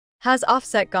Has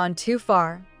Offset gone too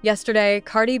far? Yesterday,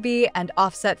 Cardi B and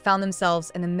Offset found themselves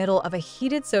in the middle of a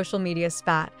heated social media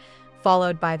spat,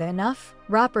 followed by the Enough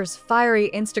rapper's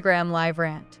fiery Instagram live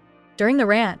rant. During the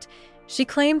rant, she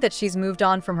claimed that she's moved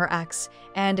on from her ex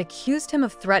and accused him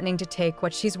of threatening to take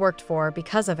what she's worked for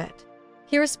because of it.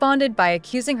 He responded by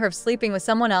accusing her of sleeping with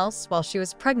someone else while she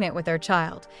was pregnant with their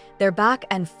child. Their back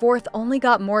and forth only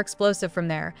got more explosive from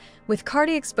there, with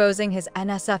Cardi exposing his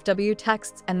NSFW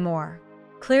texts and more.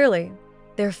 Clearly,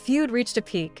 their feud reached a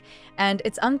peak, and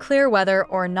it's unclear whether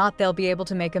or not they'll be able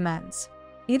to make amends.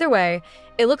 Either way,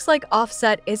 it looks like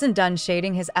Offset isn't done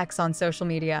shading his ex on social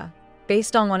media,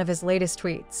 based on one of his latest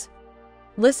tweets.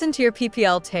 "Listen to your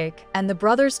PPL take, and the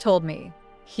brothers told me,"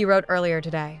 he wrote earlier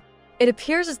today. It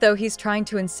appears as though he's trying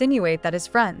to insinuate that his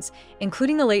friends,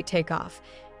 including the late Takeoff,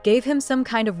 gave him some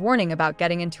kind of warning about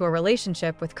getting into a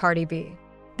relationship with Cardi B.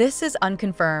 This is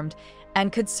unconfirmed,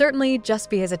 and could certainly just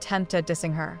be his attempt at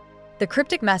dissing her. The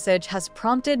cryptic message has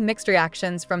prompted mixed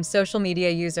reactions from social media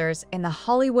users in the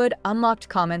Hollywood Unlocked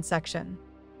comment section.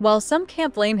 While some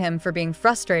can't blame him for being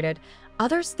frustrated,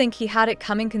 others think he had it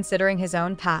coming considering his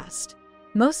own past.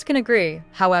 Most can agree,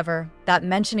 however, that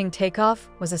mentioning Takeoff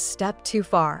was a step too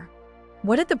far.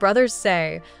 "What did the brothers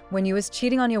say when you was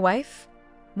cheating on your wife?"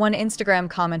 One Instagram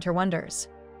commenter wonders.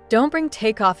 "Don't bring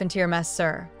Takeoff into your mess,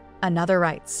 sir," another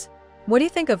writes. What do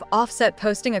you think of Offset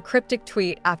posting a cryptic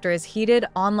tweet after his heated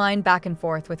online back and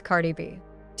forth with Cardi B?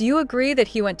 Do you agree that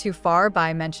he went too far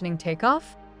by mentioning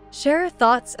Takeoff? Share your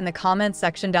thoughts in the comments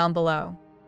section down below.